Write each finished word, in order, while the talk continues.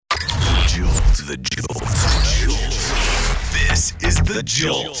The Jolt. This is The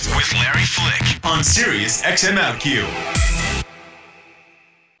Jolt with Larry Flick on Sirius XM OutQ.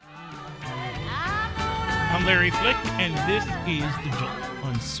 I'm Larry Flick, and this is The Jolt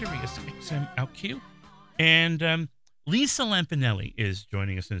on Sirius XM OutQ. And Lisa Lampanelli is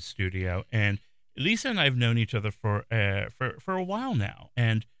joining us in the studio. And Lisa and I have known each other for a while now.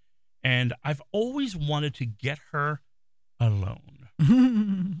 And I've always wanted to get her alone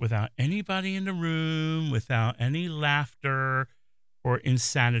without anybody in the room, without any laughter or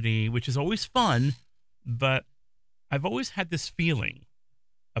insanity, which is always fun. But I've always had this feeling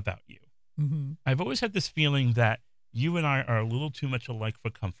about you. Mm-hmm. I've always had this feeling that you and I are a little too much alike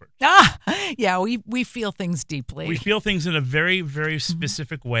for comfort. Yeah, we feel things deeply. We feel things in a very, very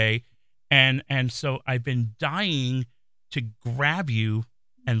specific way. And so I've been dying to grab you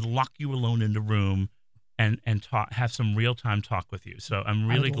and lock you alone in the room and talk, have some real-time talk with you. So I'm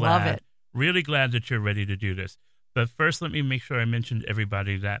really glad that you're ready to do this. But first, let me make sure I mention to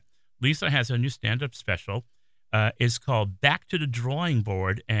everybody that Lisa has a new stand-up special. It's called Back to the Drawing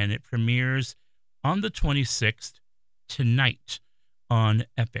Board, and it premieres on the 26th tonight on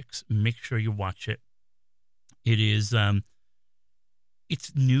Epix. Make sure you watch it. It is,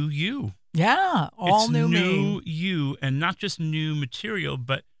 it's new you. Yeah, all it's new me. New you, and not just new material,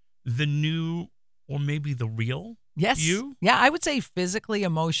 but the new, or maybe the real you. Yeah, I would say physically,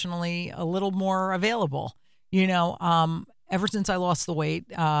 emotionally, a little more available. You know, ever since I lost the weight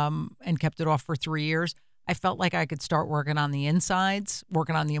and kept it off for 3 years, I felt like I could start working on the insides,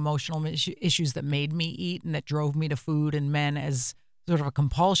 working on the emotional issues that made me eat and that drove me to food and men as sort of a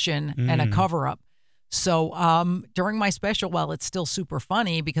compulsion and a cover-up. So during my special, while it's still super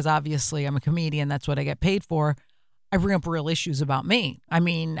funny because obviously I'm a comedian, that's what I get paid for, I bring up real issues about me. I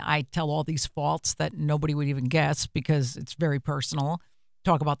mean, I tell all these faults that nobody would even guess because it's very personal.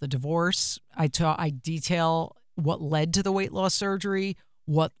 Talk about the divorce. I detail what led to the weight loss surgery,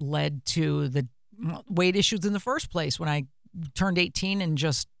 what led to the weight issues in the first place when I turned 18 and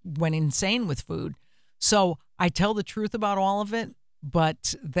just went insane with food. So I tell the truth about all of it.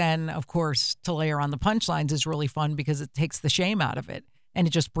 But then, of course, to layer on the punchlines is really fun because it takes the shame out of it. And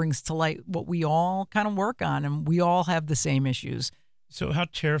it just brings to light what we all kind of work on. And we all have the same issues. So how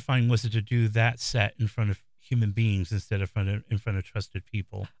terrifying was it to do that set in front of human beings instead of in front of trusted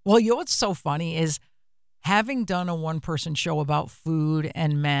people? Well, you know what's so funny is having done a one-person show about food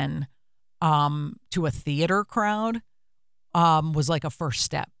and men to a theater crowd was like a first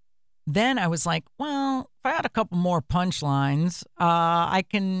step. Then I was like, well, if I had a couple more punchlines, I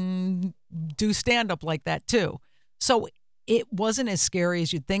can do stand-up like that too. So it wasn't as scary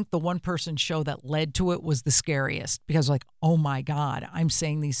as you'd think. The one-person show that led to it was the scariest because like, oh my God, I'm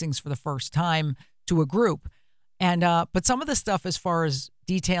saying these things for the first time to a group. And but some of the stuff as far as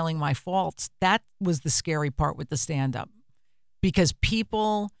detailing my faults, that was the scary part with the stand-up because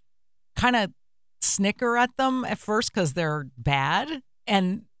people kind of snicker at them at first because they're bad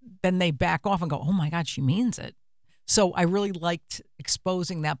and then they back off and go, oh my God, she means it. So I really liked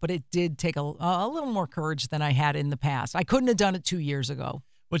exposing that, but it did take a little more courage than I had in the past. I couldn't have done it 2 years ago.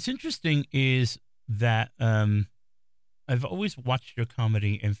 What's interesting is that I've always watched your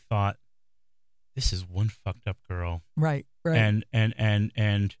comedy and thought, this is one fucked up girl. Right. And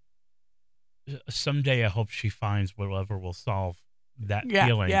someday I hope she finds whatever will solve that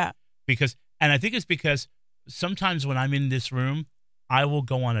feeling. Yeah. And I think it's because sometimes when I'm in this room, I will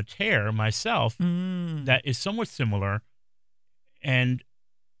go on a tear myself that is somewhat similar, and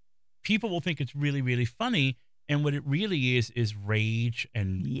people will think it's really, really funny. And what it really is rage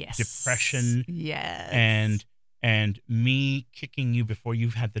and depression, and me kicking you before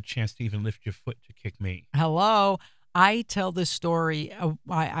you've had the chance to even lift your foot to kick me. Hello, I tell this story.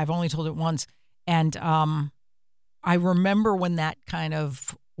 I've only told it once, and I remember when that kind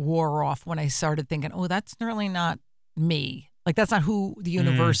of wore off. When I started thinking, oh, that's really not me. Like, that's not who the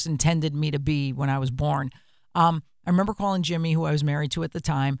universe intended me to be when I was born. I remember calling Jimmy, who I was married to at the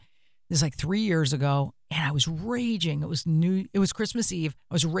time. This was like 3 years ago, and I was raging. It was Christmas Eve.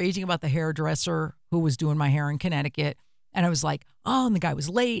 I was raging about the hairdresser who was doing my hair in Connecticut. And I was like, oh, and the guy was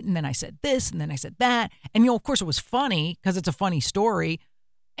late. And then I said this, and then I said that. And, of course, it was funny because it's a funny story.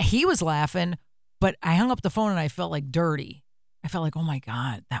 He was laughing, but I hung up the phone, and I felt like dirty. I felt like, oh, my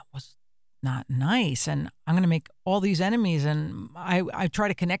God, that was not nice, and I'm going to make all these enemies. And I try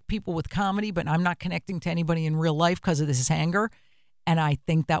to connect people with comedy, but I'm not connecting to anybody in real life because of this anger. And I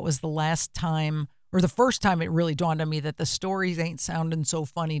think that was the last time, or the first time it really dawned on me that the stories ain't sounding so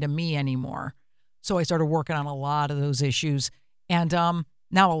funny to me anymore. So I started working on a lot of those issues. And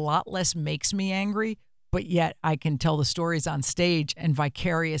now a lot less makes me angry, but yet I can tell the stories on stage and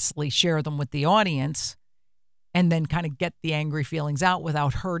vicariously share them with the audience and then kind of get the angry feelings out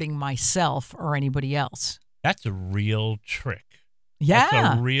without hurting myself or anybody else. That's a real trick. Yeah.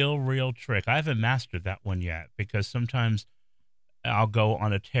 That's a real trick. I haven't mastered that one yet because sometimes I'll go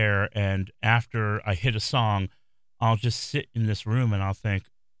on a tear, and after I hit a song, I'll just sit in this room and I'll think,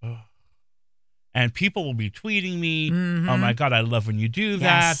 oh. And people will be tweeting me, oh my God, I love when you do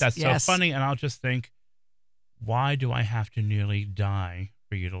that. That's so funny. And I'll just think, why do I have to nearly die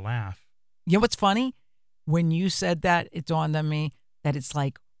for you to laugh? You know what's funny? When you said that, it dawned on me that it's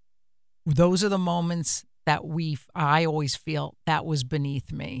like, those are the moments that I always feel that was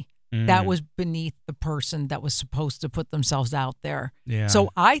beneath me. That was beneath the person that was supposed to put themselves out there. Yeah. So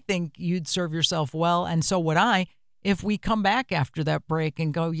I think you'd serve yourself well, and so would I, if we come back after that break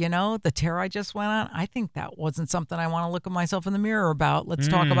and go, the tear I just went on, I think that wasn't something I want to look at myself in the mirror about. Let's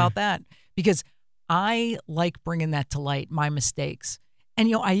talk about that. Because I like bringing that to light, my mistakes.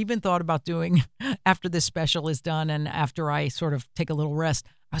 And, I even thought about doing, after this special is done and after I sort of take a little rest,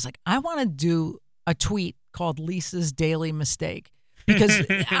 I was like, I want to do a tweet called Lisa's Daily Mistake. Because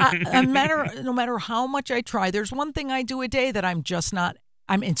no matter how much I try, there's one thing I do a day that I'm just not,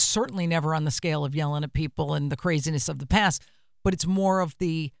 it's certainly never on the scale of yelling at people and the craziness of the past, but it's more of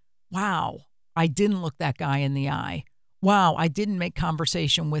the, wow, I didn't look that guy in the eye. Wow, I didn't make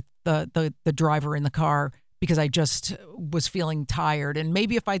conversation with the driver in the car because I just was feeling tired. And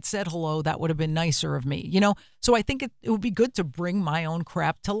maybe if I'd said hello, that would have been nicer of me, So I think it would be good to bring my own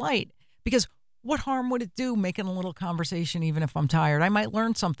crap to light, because what harm would it do making a little conversation even if I'm tired? I might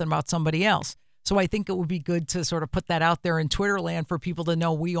learn something about somebody else. So I think it would be good to sort of put that out there in Twitter land for people to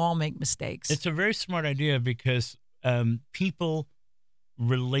know we all make mistakes. It's a very smart idea because people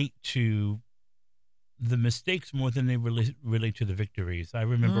relate to the mistakes more than they relate to the victories. I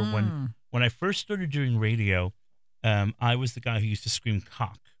remember when I first started doing radio, I was the guy who used to scream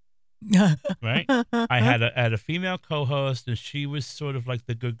cock. Right? I had a female co-host, and she was sort of like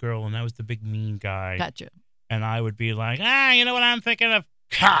the good girl, and I was the big mean guy. Gotcha. And I would be like, you know what I'm thinking of?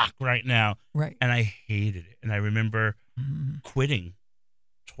 Cock right now. Right. And I hated it. And I remember quitting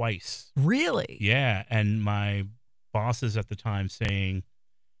twice. Really? Yeah. And my bosses at the time saying,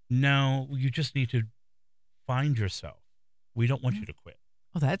 no, you just need to find yourself. We don't want you to quit.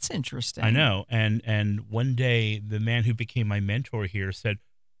 Oh, that's interesting. I know. And one day, the man who became my mentor here said,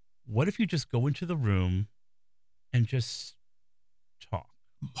 what if you just go into the room and just talk?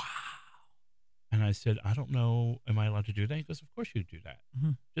 Wow. And I said, I don't know. Am I allowed to do that? He goes, of course you do that.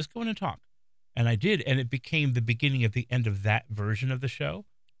 Mm-hmm. Just go in and talk. And I did. And it became the beginning of the end of that version of the show.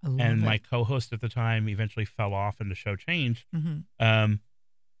 And my co-host at the time eventually fell off and the show changed. Mm-hmm.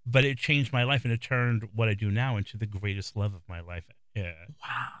 But it changed my life, and it turned what I do now into the greatest love of my life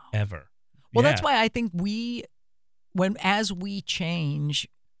ever. Well, that's why I think as we change,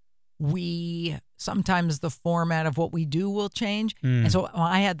 we sometimes the format of what we do will change. And so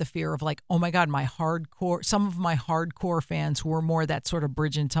I had the fear of like, oh my God, some of my hardcore fans who are more that sort of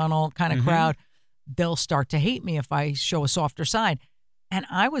bridge and tunnel kind of crowd, they'll start to hate me if I show a softer side. And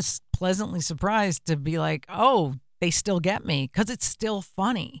I was pleasantly surprised to be like, oh, they still get me because it's still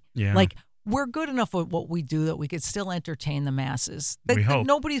funny. Yeah. Like, we're good enough at what we do that we could still entertain the masses. We hope.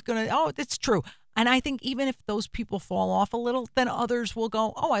 Nobody's going to, it's true. And I think even if those people fall off a little, then others will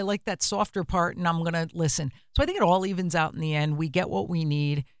go, oh, I like that softer part, and I'm going to listen. So I think it all evens out in the end. We get what we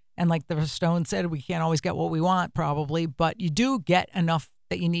need. And like the Stone said, we can't always get what we want probably, but you do get enough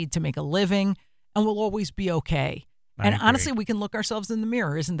that you need to make a living, and we'll always be okay. And honestly, we can look ourselves in the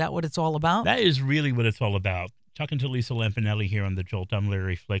mirror. Isn't that what it's all about? That is really what it's all about. Talking to Lisa Lampanelli here on The Jolt. I'm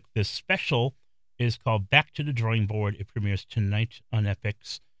Larry Flick. This special is called Back to the Drawing Board. It premieres tonight on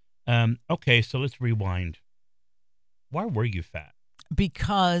Epix. Okay, so let's rewind. Why were you fat?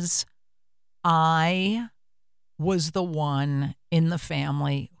 Because I was the one in the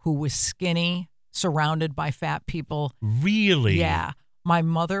family who was skinny, surrounded by fat people. Really? Yeah. My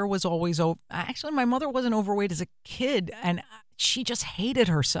mother was always actually, my mother wasn't overweight as a kid, and she just hated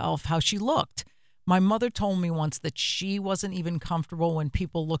herself, how she looked. My mother told me once that she wasn't even comfortable when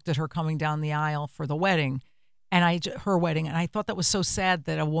people looked at her coming down the aisle for the wedding, her wedding. And I thought that was so sad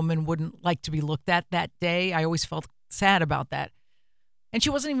that a woman wouldn't like to be looked at that day. I always felt sad about that. And she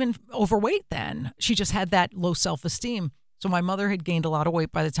wasn't even overweight then. She just had that low self-esteem. So my mother had gained a lot of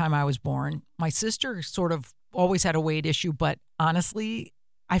weight by the time I was born. My sister sort of always had a weight issue, but honestly,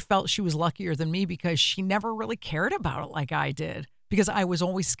 I felt she was luckier than me because she never really cared about it like I did, because I was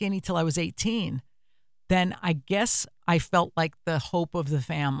always skinny till I was 18. Then I guess I felt like the hope of the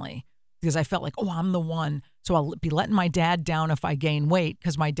family, because I felt like, oh, I'm the one. So I'll be letting my dad down if I gain weight,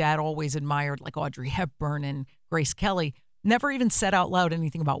 because my dad always admired like Audrey Hepburn and Grace Kelly. Never even said out loud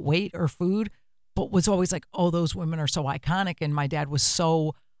anything about weight or food, but was always like, oh, those women are so iconic. And my dad was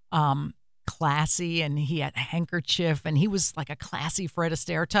so classy, and he had a handkerchief, and he was like a classy Fred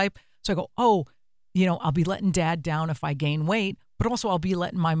Astaire type. So I go, oh, I'll be letting dad down if I gain weight, but also I'll be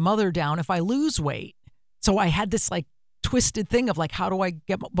letting my mother down if I lose weight. So I had this like twisted thing of like, how do I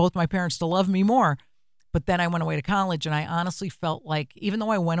get both my parents to love me more? But then I went away to college, and I honestly felt like, even though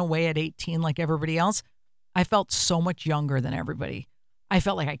I went away at 18 like everybody else, I felt so much younger than everybody. I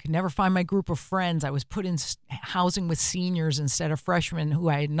felt like I could never find my group of friends. I was put in housing with seniors instead of freshmen who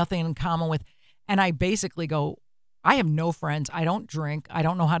I had nothing in common with. And I basically go, I have no friends. I don't drink. I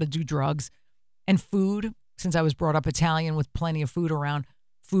don't know how to do drugs. And food, since I was brought up Italian with plenty of food around,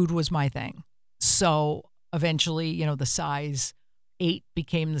 food was my thing. So eventually, the size 8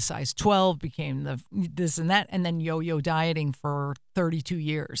 became the size 12, became the this and that, and then yo-yo dieting for 32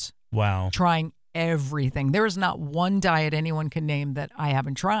 years. Wow. Trying everything. There is not one diet anyone can name that I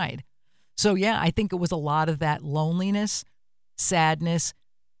haven't tried. So yeah, I think it was a lot of that loneliness, sadness,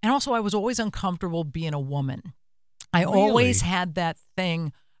 and also I was always uncomfortable being a woman. I always had that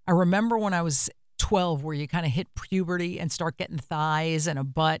thing. I remember when I was 12 where you kind of hit puberty and start getting thighs and a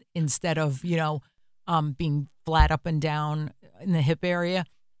butt instead of, being flat up and down in the hip area.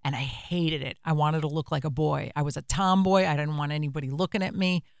 And I hated it. I wanted to look like a boy. I was a tomboy. I didn't want anybody looking at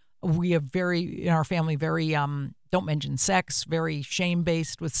me. We have in our family, very, don't mention sex, very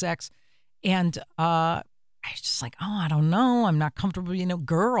shame-based with sex. And I was just like, oh, I don't know. I'm not comfortable being a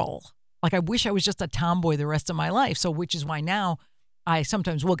girl. Like, I wish I was just a tomboy the rest of my life. So, which is why now I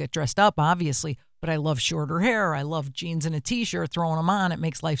sometimes will get dressed up, obviously, but I love shorter hair. I love jeans and a t-shirt, throwing them on. It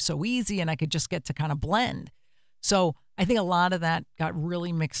makes life so easy, and I could just get to kind of blend. So I think a lot of that got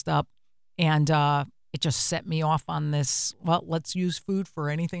really mixed up, and it just set me off on this, well, let's use food for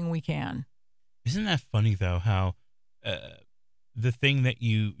anything we can. Isn't that funny, though, how the thing that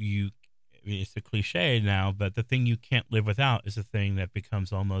you it's a cliche now, but the thing you can't live without is the thing that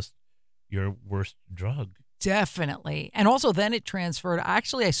becomes almost your worst drug. Definitely. And also then it transferred.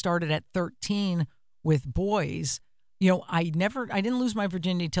 Actually, I started at 13 with boys. I didn't lose my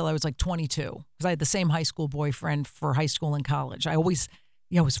virginity till I was like 22, because I had the same high school boyfriend for high school and college. I always,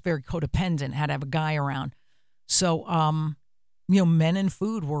 was very codependent, had to have a guy around. So, men and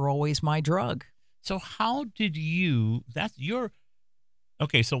food were always my drug. So how did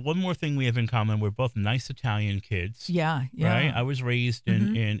okay, so one more thing we have in common. We're both nice Italian kids. Yeah. Right? I was raised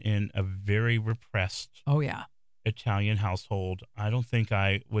in a very repressed Italian household. I don't think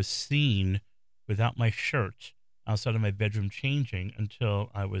I was seen without my shirt outside of my bedroom changing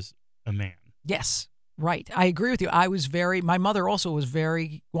until I was a man. Yes, right. I agree with you. My mother also was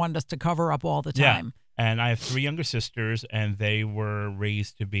wanted us to cover up all the time. Yeah. And I have 3 younger sisters, and they were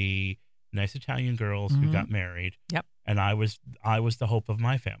raised to be nice Italian girls who got married. Yep. And I was the hope of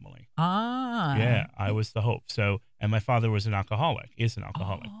my family. Ah. Yeah, I was the hope. So, and my father was an alcoholic, is an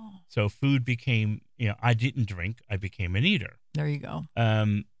alcoholic. Oh. So food became, I didn't drink. I became an eater. There you go.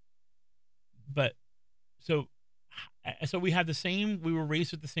 But so we had we were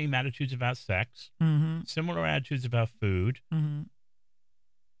raised with the same attitudes about sex, similar attitudes about food. Mm-hmm.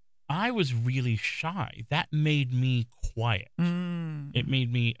 I was really shy. That made me quiet. It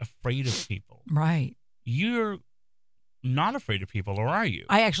made me afraid of people. Right. You're not afraid of people, or are you?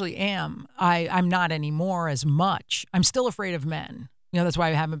 I actually am. I'm not anymore as much. I'm still afraid of men. That's why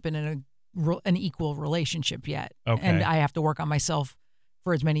I haven't been in an equal relationship yet. Okay. And I have to work on myself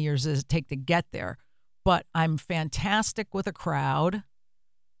for as many years as it takes to get there. But I'm fantastic with a crowd.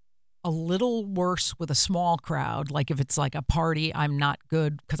 A little worse with a small crowd. Like if it's like a party, I'm not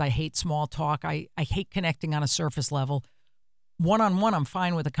good because I hate small talk. I hate connecting on a surface level. One-on-one, I'm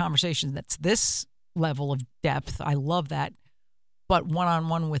fine with a conversation that's this level of depth. I love that. But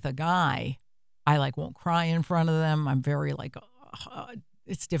one-on-one with a guy, I won't cry in front of them. I'm very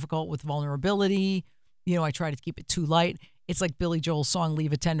it's difficult with vulnerability. I try to keep it too light. It's like Billy Joel's song,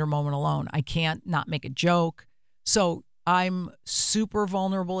 Leave a Tender Moment Alone. I can't not make a joke. So I'm super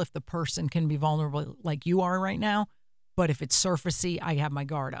vulnerable if the person can be vulnerable like you are right now. But if it's surfacey, I have my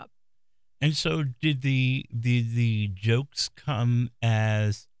guard up. And so did the jokes come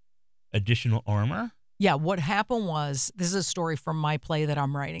as additional armor? Yeah, what happened was, this is a story from my play that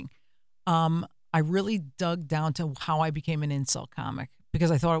I'm writing. I really dug down to how I became an insult comic,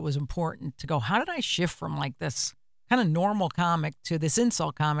 because I thought it was important to go, how did I shift from this kind of normal comic to this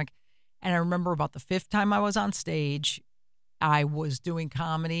insult comic? And I remember about the 5th time I was on stage, I was doing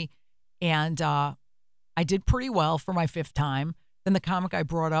comedy, and I did pretty well for my 5th time. Then the comic I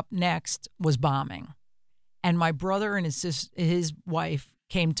brought up next was bombing. And my brother and his wife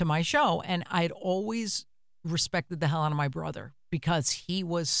came to my show, and I'd always respected the hell out of my brother because he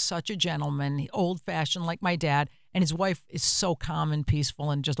was such a gentleman, old-fashioned like my dad, and his wife is so calm and peaceful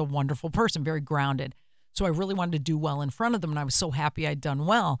and just a wonderful person, very grounded. So I really wanted to do well in front of them, and I was so happy I'd done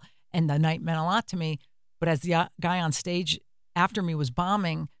well, and the night meant a lot to me. But as the guy on stage after me was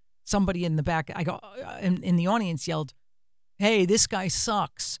bombing, somebody in the back, in the audience yelled, "Hey, this guy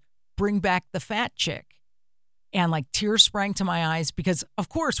sucks. Bring back the fat chick." And like tears sprang to my eyes because, of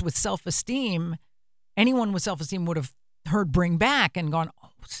course, with self-esteem, anyone with self-esteem would have heard "bring back" and gone, "Oh,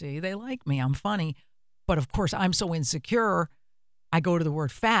 see, they like me. I'm funny." But of course, I'm so insecure. I go to the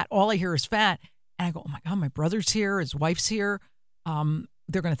word fat. All I hear is fat. And I go, "Oh my God, my brother's here. His wife's here.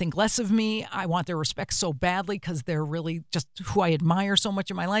 They're going to think less of me. I want their respect so badly because they're really just who I admire so much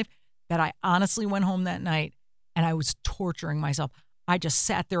in my life," that I honestly went home that night and I was torturing myself. I just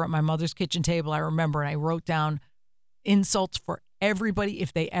sat there at my mother's kitchen table, I remember, and I wrote down insults for everybody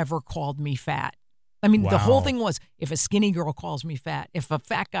if they ever called me fat. I mean, the whole thing was, if a skinny girl calls me fat, if a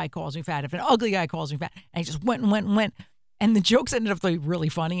fat guy calls me fat, if an ugly guy calls me fat, and I just went and went and went. And the jokes ended up being really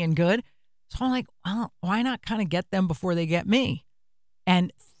funny and good. So I'm like, well, why not kind of get them before they get me?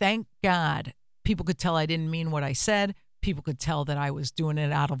 And thank God people could tell I didn't mean what I said. People could tell that I was doing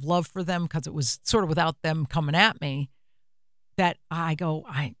it out of love for them because it was sort of without them coming at me, that I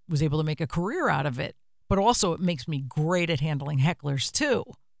was able to make a career out of it. But also it makes me great at handling hecklers too,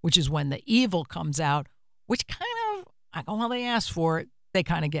 which is when the evil comes out, which kind of, I go, well, they asked for it. They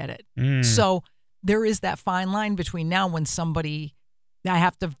kind of get it. So there is that fine line between now when I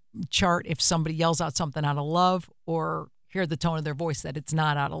have to chart if somebody yells out something out of love or hear the tone of their voice that it's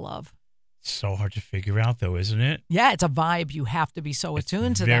not out of love. So hard to figure out, though, isn't it? Yeah, it's a vibe. You have to be so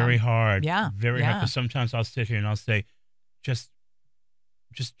attuned to them. Very hard. Yeah. Very hard. Because sometimes I'll sit here and I'll say, just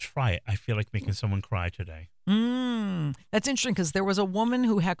try it. I feel like making someone cry today. That's interesting because there was a woman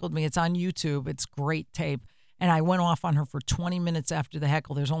who heckled me. It's on YouTube. It's great tape. And I went off on her for 20 minutes after the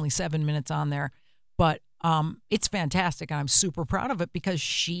heckle. There's only 7 minutes on there. But it's fantastic. And I'm super proud of it because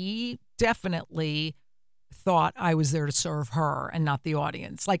she definitely thought I was there to serve her and not the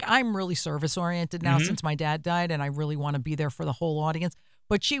audience. Like, I'm really service oriented now since my dad died, and I really want to be there for the whole audience.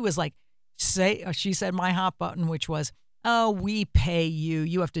 But she was like, she said my hot button, which was, "Oh, we pay you.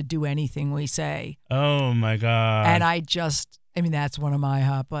 You have to do anything we say." Oh my God. And that's one of my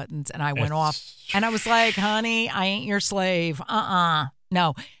hot buttons. And I went off and I was like, "Honey, I ain't your slave.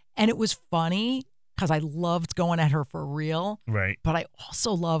 No." And it was funny because I loved going at her for real. Right. But I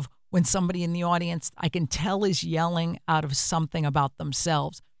also love when somebody in the audience I can tell is yelling out of something about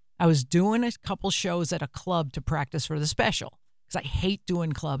themselves. I was doing a couple shows at a club to practice for the special because I hate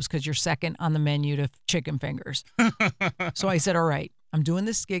doing clubs because you're second on the menu to chicken fingers. So I said, all right, I'm doing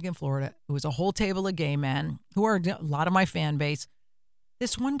this gig in Florida. It was a whole table of gay men who are a lot of my fan base.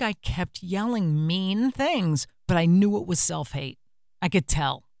 This one guy kept yelling mean things, but I knew it was self-hate. I could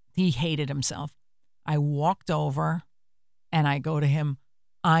tell. He hated himself. I walked over and I go to him,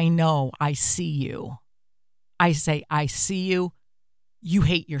 "I know, I see you." I say, "I see you. You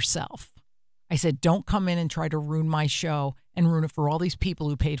hate yourself." I said, "Don't come in and try to ruin my show and ruin it for all these people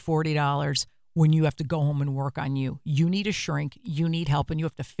who paid $40 when you have to go home and work on you. You need a shrink. You need help, and you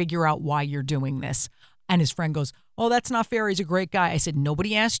have to figure out why you're doing this." And his friend goes, "Oh, that's not fair. He's a great guy." I said,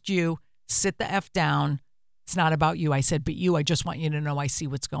 "Nobody asked you. Sit the F down. It's not about you." I said, "But you, I just want you to know I see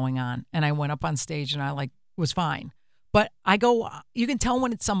what's going on." And I went up on stage and I was fine. But I go, you can tell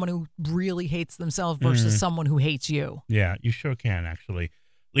when it's someone who really hates themselves versus someone who hates you. Yeah, you sure can, actually.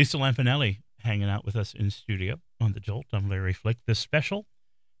 Lisa Lampanelli hanging out with us in studio on The Jolt. I'm Larry Flick. This special,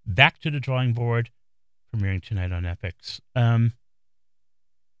 Back to the Drawing Board, premiering tonight on Epix.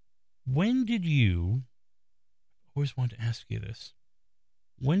 When did you, I always wanted to ask you this,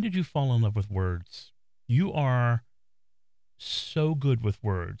 when did you fall in love with words? You are so good with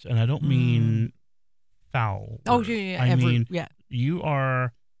words, and I don't mean foul. Oh, yeah. I mean, you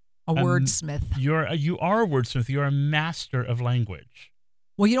are a wordsmith. You are a wordsmith. You're a master of language.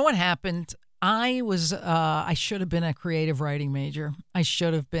 Well, you know what happened? I should have been a creative writing major. I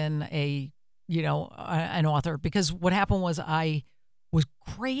should have been an author, because what happened was I was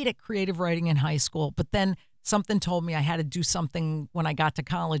great at creative writing in high school, but then something told me I had to do something when I got to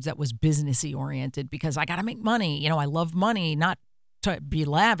college that was businessy oriented, because I got to make money. I love money, not to be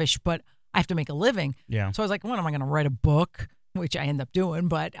lavish, but I have to make a living. Yeah. So I was like, what am I going to write a book, which I end up doing,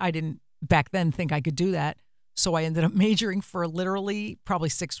 but I didn't back then think I could do that. So I ended up majoring for literally probably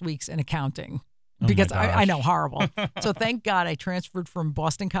 6 weeks in accounting, because I know, horrible. So thank God I transferred from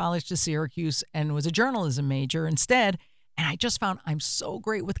Boston College to Syracuse and was a journalism major instead. And I just found I'm so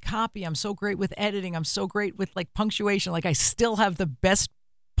great with copy. I'm so great with editing. I'm so great with like punctuation. Like I still have the best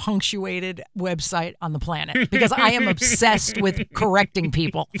punctuated website on the planet because I am obsessed with correcting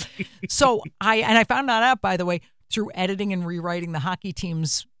people. So I found that out, by the way, through editing and rewriting the hockey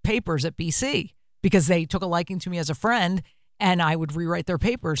team's papers at BC because they took a liking to me as a friend and I would rewrite their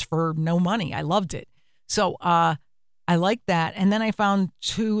papers for no money. I loved it. So I liked that. And then I found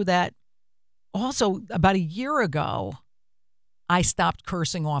too that also about a year ago, I stopped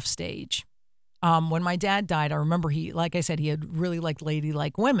cursing off stage. When my dad died, I remember like I said, he had really liked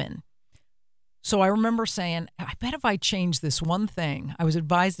ladylike women. So I remember saying, I bet if I change this one thing, I was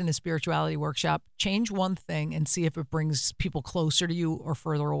advised in a spirituality workshop, change one thing and see if it brings people closer to you or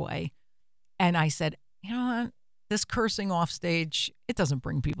further away. And I said, you know what? This cursing off stage, it doesn't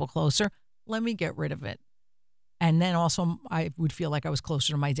bring people closer. Let me get rid of it. And then also I would feel like I was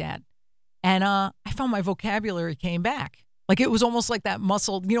closer to my dad. And I found my vocabulary came back. Like it was almost like that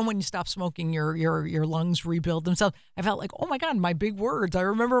muscle, you know, when you stop smoking, your lungs rebuild themselves. I felt like, oh my God, my big words. I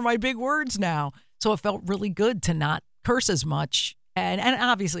remember my big words now. So it felt really good to not curse as much. And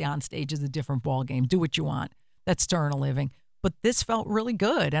obviously on stage is a different ball game. Do what you want. That's to earn a living. But this felt really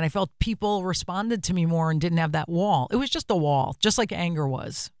good. And I felt people responded to me more and didn't have that wall. It was just a wall, just like anger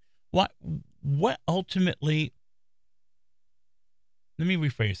was. What ultimately, let me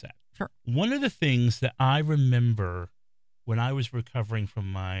rephrase that. Sure. One of the things that I remember when I was recovering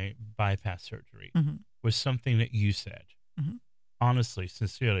from my bypass surgery was something that you said. Honestly,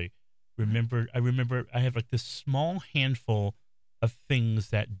 sincerely, I remember I have like this small handful of things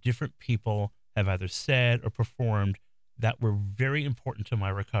that different people have either said or performed that were very important to my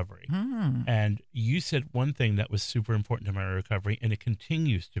recovery. And you said one thing that was super important to my recovery, and it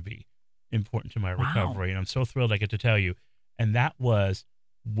continues to be important to my recovery. And I'm so thrilled I get to tell you. And that was,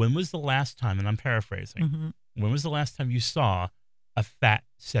 when was the last time, and I'm paraphrasing, when was the last time you saw a fat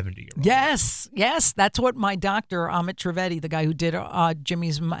 70-year-old? Yes. That's what my doctor, Amit Trivedi, the guy who did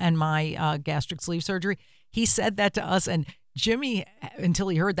Jimmy's and my gastric sleeve surgery, he said that to us. And Jimmy, until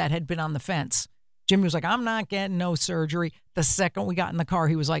he heard that, had been on the fence. Jimmy was like, I'm not getting no surgery. The second we got in the car,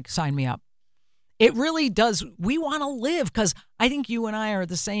 he was like, sign me up. It really does. We want to live because I think you and I are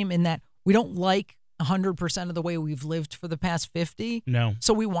the same in that we don't like 100% of the way we've lived for the past 50. No.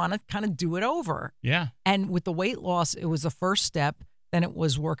 So we want to kind of do it over. Yeah. And with the weight loss, it was the first step. Then it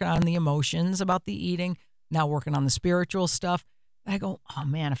was working on the emotions about the eating. Now working on the spiritual stuff. I go, oh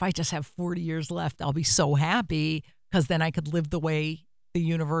man, if I just have 40 years left, I'll be so happy because then I could live the way the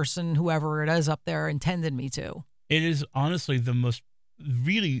universe and whoever it is up there intended me to. It is honestly the most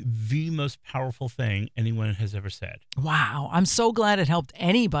powerful thing anyone has ever said. Wow. I'm so glad it helped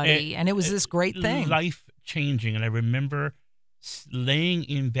anybody. And it was this great thing. Life changing. And I remember laying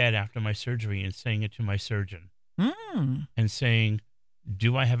in bed after my surgery and saying it to my surgeon and saying,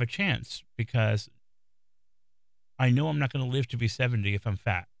 do I have a chance? Because I know I'm not going to live to be 70 if I'm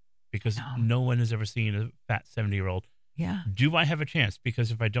fat, because no one has ever seen a fat 70-year-old. Yeah. Do I have a chance?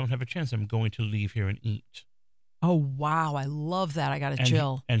 Because if I don't have a chance, I'm going to leave here and eat. Oh, wow. I love that. I got a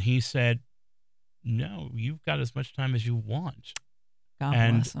chill. And he said, no, you've got as much time as you want. God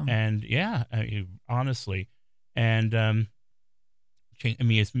bless him. And yeah, honestly. And I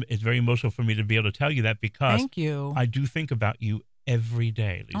mean, it's very emotional for me to be able to tell you that because thank you. I do think about you every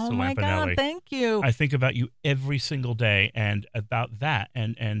day, Lisa Oh, my Lampanelli. God. Thank you. I think about you every single day and about that.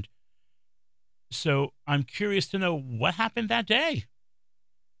 And so I'm curious to know what happened that day.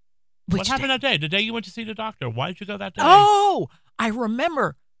 What happened that day? The day you went to see the doctor? Why did you go that day? Oh, I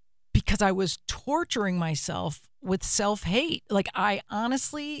remember because I was torturing myself with self-hate. Like I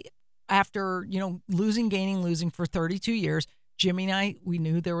honestly, after, losing for 32 years, Jimmy and I, we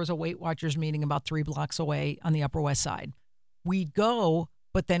knew there was a Weight Watchers meeting about 3 blocks away on the Upper West Side. We'd go,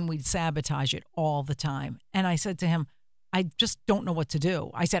 but then we'd sabotage it all the time. And I said to him, I just don't know what to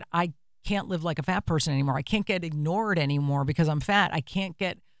do. I said, I can't live like a fat person anymore. I can't get ignored anymore because I'm fat. I can't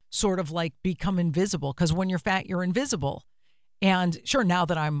get sort of like become invisible because when you're fat, you're invisible. And sure, now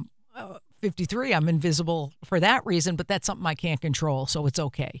that I'm 53, I'm invisible for that reason, but that's something I can't control. So it's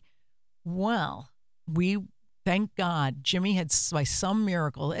okay. Well, thank God, Jimmy had, by some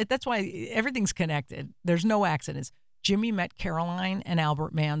miracle, that's why everything's connected. There's no accidents. Jimmy met Caroline and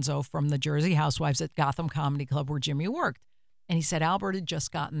Albert Manzo from the Jersey Housewives at Gotham Comedy Club where Jimmy worked. And he said Albert had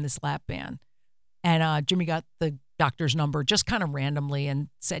just gotten this lap band. And Jimmy got the doctor's number just kind of randomly and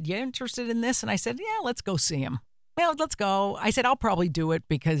said, you interested in this? And I said, yeah, let's go see him. Yeah, let's go. I said, I'll probably do it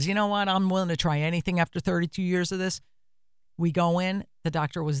because you know what? I'm willing to try anything after 32 years of this. We go in. The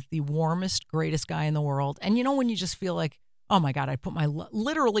doctor was the warmest, greatest guy in the world. And when you just feel like, oh my God, I put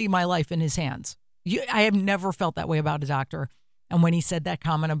literally my life in his hands. I have never felt that way about a doctor. And when he said that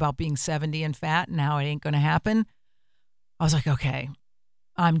comment about being 70 and fat and how it ain't going to happen, I was like, okay,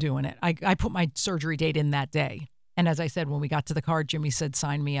 I'm doing it. I put my surgery date in that day. And as I said, when we got to the car, Jimmy said,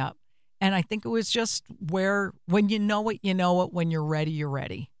 sign me up. And I think it was just when you know it, you know it. When you're ready, you're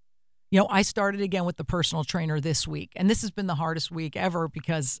ready. I started again with the personal trainer this week. And this has been the hardest week ever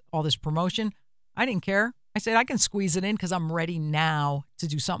because all this promotion, I didn't care. I said, I can squeeze it in because I'm ready now to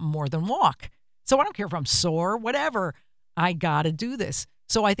do something more than walk. So I don't care if I'm sore, whatever. I got to do this.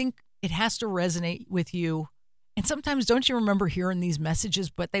 So I think it has to resonate with you. And sometimes don't you remember hearing these messages,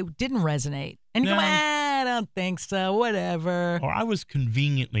 but they didn't resonate. And you go, I don't think so, whatever. Or I was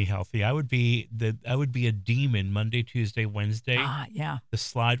conveniently healthy. I would be a demon Monday, Tuesday, Wednesday. Yeah. The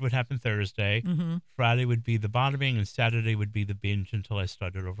slide would happen Thursday. Mm-hmm. Friday would be the bottoming, and Saturday would be the binge until I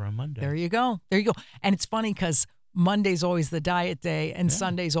started over on Monday. There you go. And it's funny because Monday's always the diet day and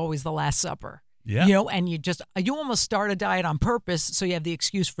Sunday's always the Last Supper. Yeah. And you almost start a diet on purpose so you have the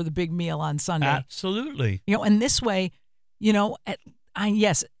excuse for the big meal on Sunday. Absolutely. And this way,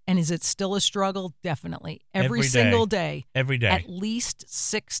 yes. And is it still a struggle? Definitely. Every single day. Every day. At least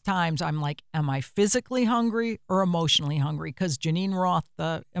 6 times I'm like, am I physically hungry or emotionally hungry? Because Janine Roth,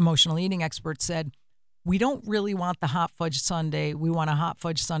 the emotional eating expert, said, we don't really want the hot fudge sundae. We want a hot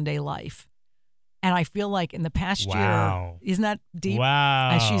fudge sundae life. And I feel like in the past year, isn't that deep? Wow.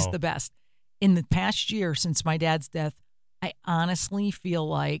 And she's the best. In the past year since my dad's death, I honestly feel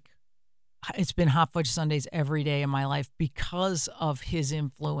like it's been hot fudge sundaes every day in my life because of his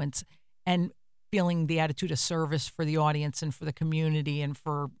influence and feeling the attitude of service for the audience and for the community and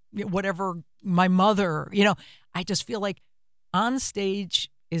for whatever my mother, I just feel like on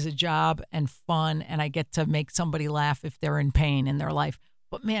stage is a job and fun, and I get to make somebody laugh if they're in pain in their life.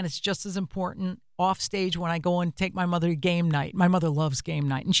 But man, it's just as important off stage when I go and take my mother to game night. My mother loves game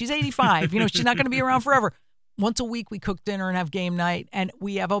night, and she's 85. She's not going to be around forever. Once a week, we cook dinner and have game night, and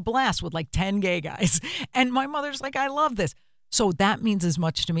we have a blast with like 10 gay guys. And my mother's like, I love this. So that means as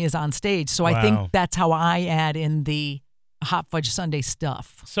much to me as on stage. So I think that's how I add in the hot fudge sundae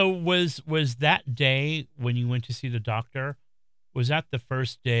stuff. So was that day when you went to see the doctor, was that the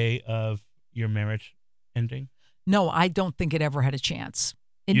first day of your marriage ending? No, I don't think it ever had a chance.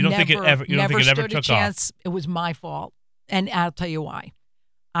 You don't think it ever stood took a chance. It was my fault. And I'll tell you why.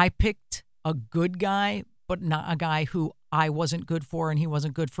 I picked a good guy, but not a guy who I wasn't good for and he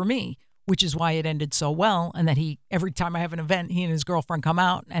wasn't good for me, which is why it ended so well. And that every time I have an event, he and his girlfriend come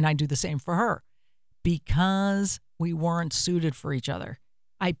out and I do the same for her because we weren't suited for each other.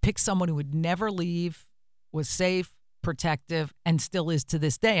 I picked someone who would never leave, was safe, protective, and still is to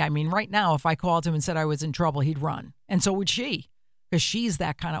this day. I mean, right now, if I called him and said I was in trouble, he'd run. And so would she, because she's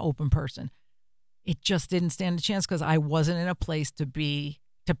that kind of open person. It just didn't stand a chance because I wasn't in a place to pick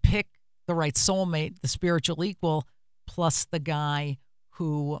the right soulmate, the spiritual equal, plus the guy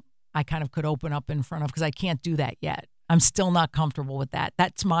who I kind of could open up in front of, because I can't do that yet. I'm still not comfortable with that.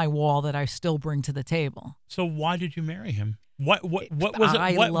 That's my wall that I still bring to the table. So why did you marry him? What was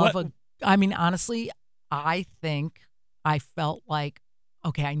it? I mean, honestly, I think I felt like,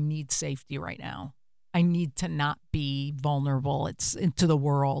 okay, I need safety right now. I need to not be vulnerable. It's into the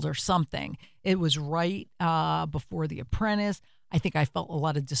world or something. It was right before The Apprentice. I think I felt a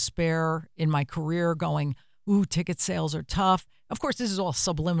lot of despair in my career going, ooh, ticket sales are tough. Of course, this is all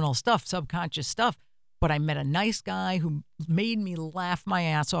subliminal stuff, subconscious stuff. But I met a nice guy who made me laugh my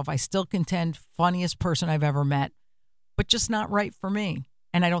ass off. I still contend funniest person I've ever met, but just not right for me.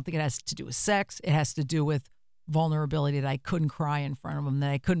 And I don't think it has to do with sex. It has to do with vulnerability, that I couldn't cry in front of him,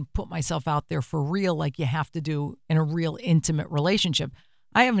 that I couldn't put myself out there for real like you have to do in a real intimate relationship.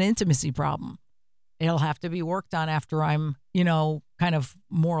 I have an intimacy problem. It'll have to be worked on after I'm, kind of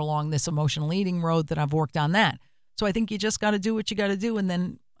more along this emotional eating road that I've worked on that. So I think you just got to do what you got to do and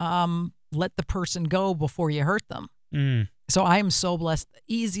then let the person go before you hurt them. Mm. So I am so blessed.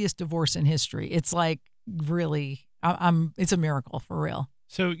 Easiest divorce in history. It's like really, it's a miracle for real.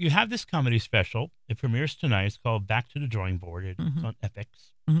 So you have this comedy special. It premieres tonight. It's called Back to the Drawing Board. It's on Epix.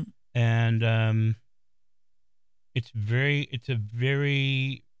 Mm-hmm. And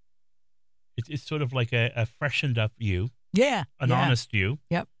it's sort of like a freshened up you. Yeah. An honest you.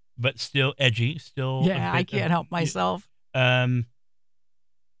 Yep. But still edgy. Still. Yeah, I can't help myself. At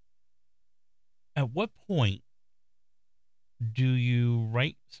what point do you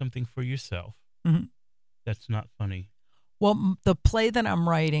write something for yourself that's not funny? Well, the play that I'm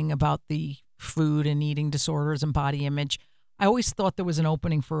writing about the food and eating disorders and body image, I always thought there was an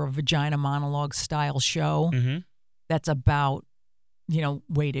opening for a vagina monologue style show that's about,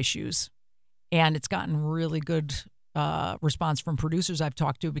 weight issues. And it's gotten really good response from producers I've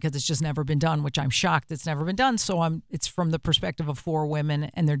talked to because it's just never been done, which I'm shocked it's never been done. So it's from the perspective of 4 women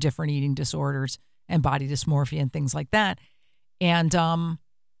and their different eating disorders and body dysmorphia and things like that. And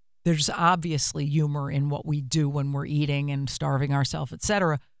there's obviously humor in what we do when we're eating and starving ourselves, et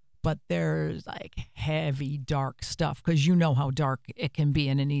cetera. But there's like heavy, dark stuff because you know how dark it can be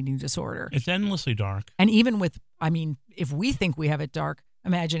in an eating disorder. It's endlessly dark. And even with, I mean, if we think we have it dark,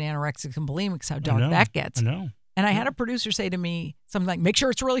 imagine anorexics and bulimics, how dark that gets. I know. And I had a producer say to me something like, make sure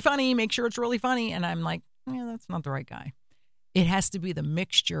it's really funny, make sure it's really funny. And I'm like, yeah, that's not the right guy. It has to be the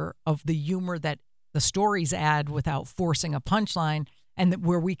mixture of the humor that the stories add without forcing a punchline, and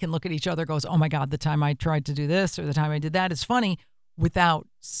where we can look at each other goes, oh my God, the time I tried to do this or the time I did that is funny, without,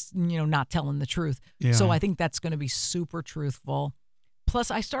 not telling the truth. Yeah. So I think that's going to be super truthful.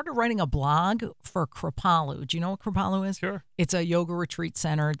 Plus, I started writing a blog for Kripalu. Do you know what Kripalu is? Sure. It's a yoga retreat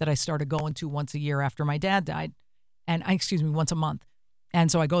center that I started going to once a year after my dad died. Once a month.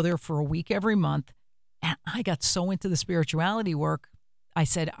 And so I go there for a week every month. And I got so into the spirituality work, I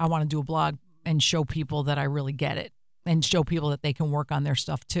said, I want to do a blog and show people that I really get it and show people that they can work on their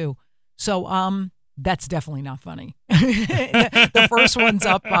stuff too. So that's definitely not funny. The first one's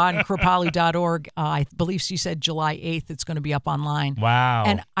up on kripalu.org. I believe she said July 8th it's going to be up online. Wow.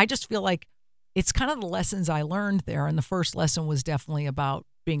 And I just feel like it's kind of the lessons I learned there. And the first lesson was definitely about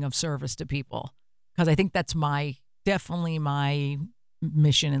being of service to people, because I think that's definitely my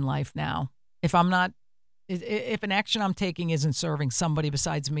mission in life now. If an action I'm taking isn't serving somebody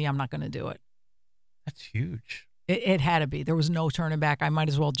besides me, I'm not going to do it. That's huge. It had to be. There was no turning back. I might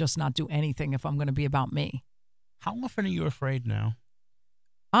as well just not do anything if I'm going to be about me. How often are you afraid now?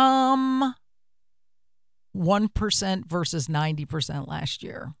 1% versus 90% last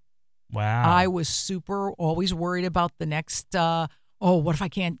year. Wow. I was always worried about the next, what if I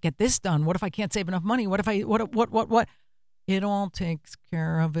can't get this done? What if I can't save enough money? What? It all takes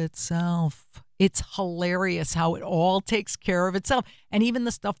care of itself. It's hilarious how it all takes care of itself. And even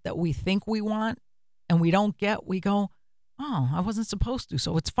the stuff that we think we want and we don't get, we go, oh, I wasn't supposed to,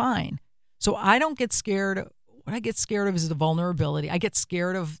 so it's fine. So I don't get scared. What I get scared of is the vulnerability. I get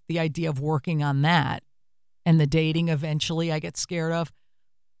scared of the idea of working on that, and the dating eventually I get scared of.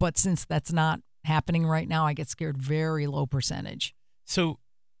 But since that's not happening right now, I get scared very low percentage. So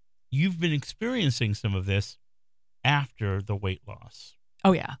you've been experiencing some of this after the weight loss.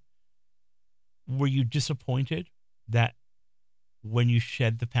 Oh, yeah. Were you disappointed that when you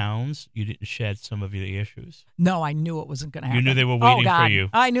shed the pounds, you didn't shed some of the issues? No, I knew it wasn't going to happen. You knew they were waiting for you.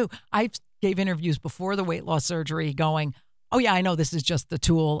 I knew. I gave interviews before the weight loss surgery going, oh, yeah, I know this is just the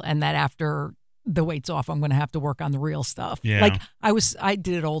tool, and that after the weight's off, I'm going to have to work on the real stuff. Yeah. Like I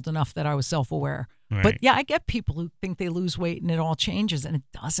did it old enough that I was self-aware. Right. But yeah, I get people who think they lose weight and it all changes, and it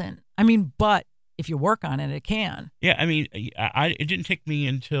doesn't. I mean, but if you work on it, it can. Yeah, I mean, it didn't take me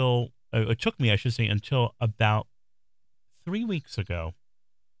until, it took me, I should say, until about 3 weeks ago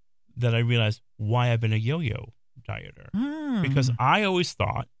that I realized why I've been a yo-yo dieter. Because I always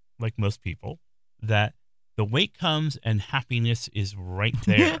thought, like most people, that the weight comes and happiness is right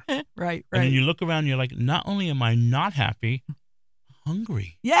there. Right. And then you look around and you're like, not only am I not happy, I'm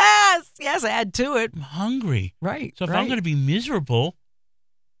hungry. Yes, add to it. I'm hungry. Right. So if I'm going to be miserable,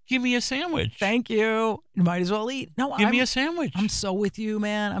 give me a sandwich. Thank you. You might as well eat. No, Give me a sandwich. I'm so with you,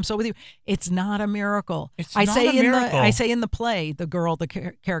 man. I'm so with you. It's not a miracle. I say in the play, the girl, the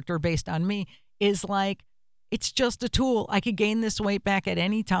character based on me, is like, it's just a tool. I could gain this weight back at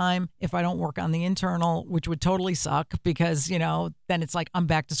any time if I don't work on the internal, which would totally suck because, then it's like I'm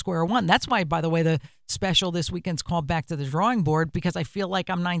back to square one. That's why, by the way, the special this weekend's called Back to the Drawing Board, because I feel like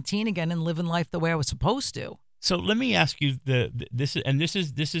I'm 19 again and living life the way I was supposed to. So let me ask you this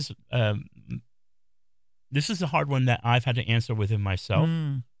is a hard one that I've had to answer within myself.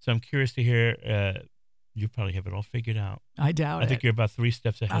 So I'm curious to hear. You probably have it all figured out. I doubt it. I think you're about 3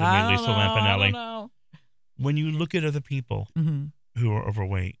 steps ahead of me, Lisa Lampanelli. I don't know. When you look at other people who are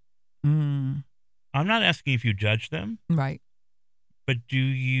overweight, I'm not asking if you judge them, right? But do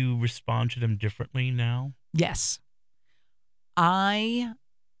you respond to them differently now? Yes. I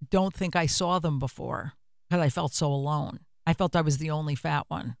don't think I saw them before because I felt so alone. I felt I was the only fat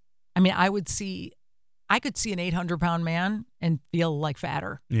one. I mean, I could see an 800-pound man and feel like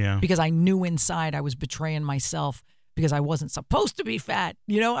fatter. Yeah. Because I knew inside I was betraying myself because I wasn't supposed to be fat.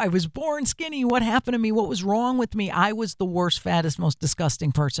 I was born skinny. What happened to me? What was wrong with me? I was the worst, fattest, most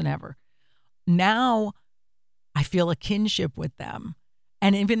disgusting person ever. Now I feel a kinship with them.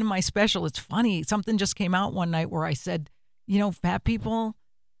 And even in my special, it's funny. Something just came out one night where I said, fat people,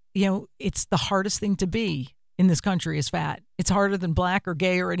 it's the hardest thing to be in this country is fat. It's harder than black or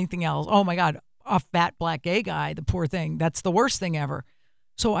gay or anything else. Oh my God. a fat black gay guy, the poor thing. That's the worst thing ever.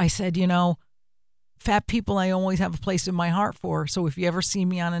 So I said, fat people I always have a place in my heart for. So if you ever see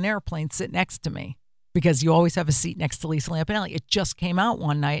me on an airplane, sit next to me, because you always have a seat next to Lisa Lampanelli. It just came out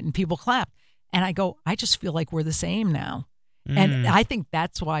one night and people clapped. And I go, I just feel like we're the same now. And I think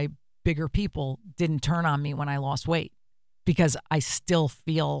that's why bigger people didn't turn on me when I lost weight, because I still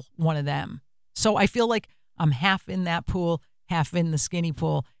feel one of them. So I feel like I'm half in that pool, half in the skinny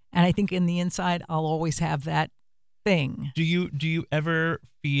pool. And I think in the inside, I'll always have that thing. Do you ever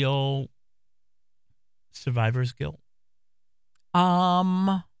feel survivor's guilt?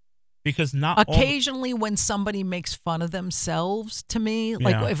 Because not occasionally when somebody makes fun of themselves to me,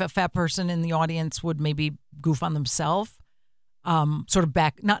 like if a fat person in the audience would maybe goof on themselves, sort of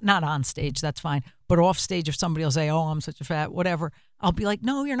back, not on stage, that's fine, but off stage, if somebody will say, oh, I'm such a fat, whatever, I'll be like,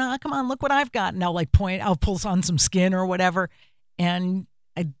 no, you're not. Come on, look what I've got. And I'll I'll pull on some skin or whatever. And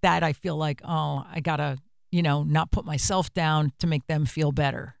I feel like, oh, I got to, not put myself down to make them feel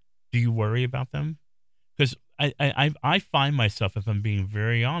better. Do you worry about them? Because I find myself, if I'm being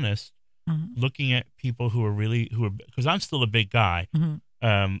very honest, looking at people who are because I'm still a big guy,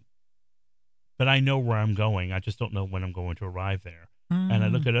 but I know where I'm going. I just don't know when I'm going to arrive there. And I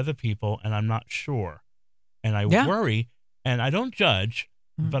look at other people and I'm not sure. And I worry, and I don't judge,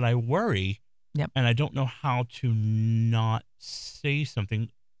 but I worry. Yep. And I don't know how to not say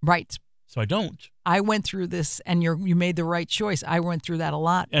something. Right. So I don't. I went through this, and you made the right choice. I went through that a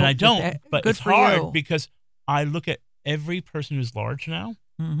lot. And I don't, but it's hard you. Because I look at every person who's large now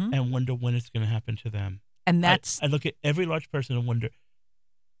and wonder when it's going to happen to them. And that's... I look at every large person and wonder,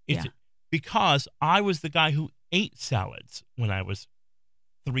 because I was the guy who ate salads when I was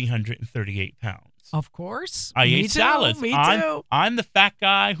 338 pounds. Of course. I ate salads. Me too. I'm the fat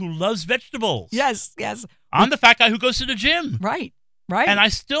guy who loves vegetables. Yes. I'm the fat guy who goes to the gym. Right. And I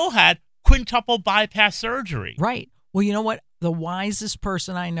still had quintuple bypass surgery. Right. Well, you know what? The wisest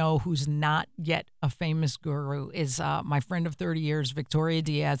person I know who's not yet a famous guru is my friend of 30 years, Victoria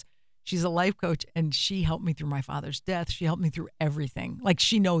Diaz. She's a life coach, and she helped me through my father's death. She helped me through everything. Like,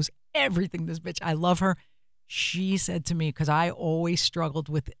 she knows everything, this bitch. I love her. She said to me, because I always struggled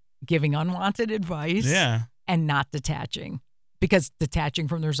with giving unwanted advice and not detaching, because detaching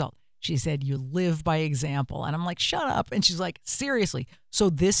from the result. She said, you live by example. And I'm like, shut up. And she's like, seriously.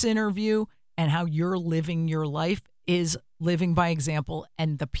 So this interview and how you're living your life is living by example.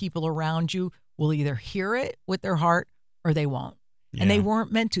 And the people around you will either hear it with their heart or they won't. Yeah. And they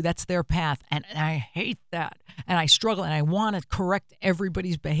weren't meant to. That's their path. And I hate that. And I struggle. And I want to correct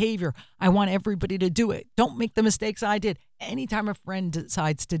everybody's behavior. I want everybody to do it. Don't make the mistakes I did. Anytime a friend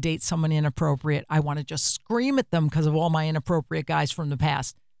decides to date someone inappropriate, I want to just scream at them because of all my inappropriate guys from the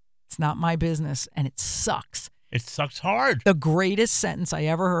past. It's not my business, and it sucks. It sucks hard. The greatest sentence I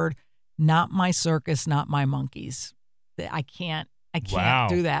ever heard, not my circus, not my monkeys. I can't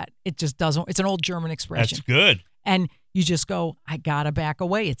do that. It just doesn't. It's an old German expression. That's good. And you just go, I got to back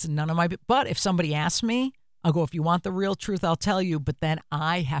away. It's none of my, but if somebody asks me, I'll go, if you want the real truth, I'll tell you, but then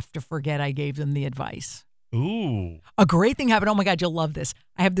I have to forget I gave them the advice. Ooh. A great thing happened. Oh my God, you'll love this.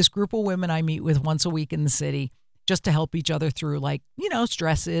 I have this group of women I meet with once a week in the city, just to help each other through, like,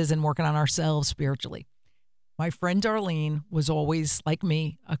 stresses and working on ourselves spiritually. My friend Darlene was always, like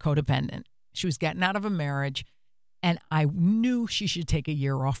me, a codependent. She was getting out of a marriage, and I knew she should take a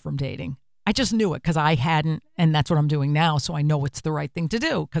year off from dating. I just knew it because I hadn't, and that's what I'm doing now, so I know it's the right thing to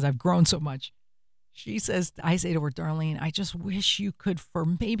do because I've grown so much. She says, I say to her, Darlene, I just wish you could, for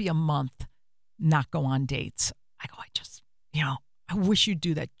maybe a month, not go on dates. I go, I wish you'd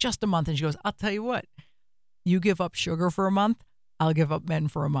do that, just a month. And she goes, I'll tell you what. You give up sugar for a month, I'll give up men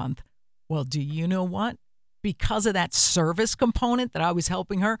for a month. Well, do you know what? Because of that service component that I was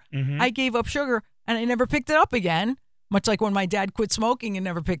helping her, I gave up sugar and I never picked it up again. Much like when my dad quit smoking and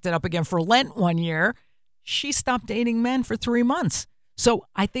never picked it up again for Lent one year, she stopped dating men for 3 months. So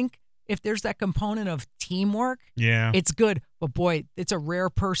I think if there's that component of teamwork, it's good. But boy, it's a rare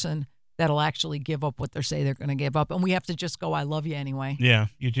person that'll actually give up what they say they're going to give up. And we have to just go, I love you anyway. Yeah,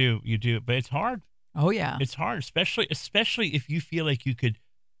 you do. But it's hard. Oh, yeah. It's hard, especially if you feel like you could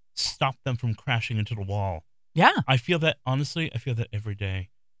stop them from crashing into the wall. Yeah. I feel that, honestly, every day.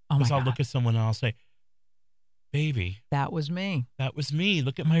 Oh, my God. I'll look at someone and I'll say, baby. That was me. That was me.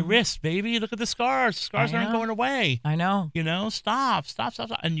 Look at my wrist, baby. Look at the scars. The scars aren't going away. I know. Stop.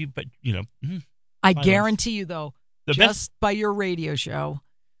 And I guarantee you, though, by your radio show,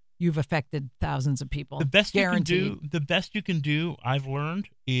 you've affected thousands of people. The best you can do, I've learned,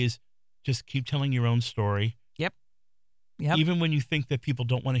 is just keep telling your own story. Yep. Even when you think that people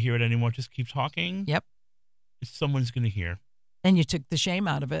don't want to hear it anymore, just keep talking. Yep. Someone's going to hear. And you took the shame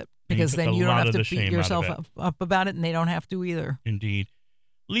out of it, And you because took then a you don't lot have of to the beat shame out of yourself it. up about it, and they don't have to either. Indeed.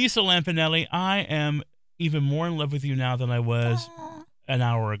 Lisa Lampanelli, I am even more in love with you now than I was an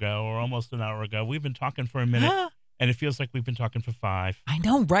hour ago, or almost an hour ago. We've been talking for a minute, and it feels like we've been talking for 5. I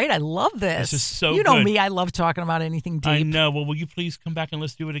know, right? I love this. This is so You know good. me, I love talking about anything deep. I know. Well, will you please come back and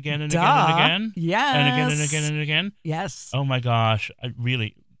let's do it again and Duh. again and again? Yes. And again and again and again? Yes. Oh, my gosh.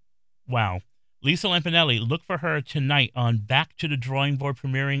 Wow. Lisa Lampanelli, look for her tonight on Back to the Drawing Board,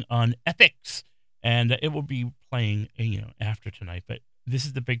 premiering on Epix. And it will be playing, after tonight. But this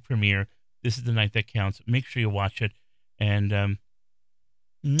is the big premiere. This is the night that counts. Make sure you watch it. And,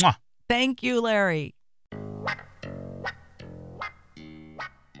 mwah. Thank you, Larry.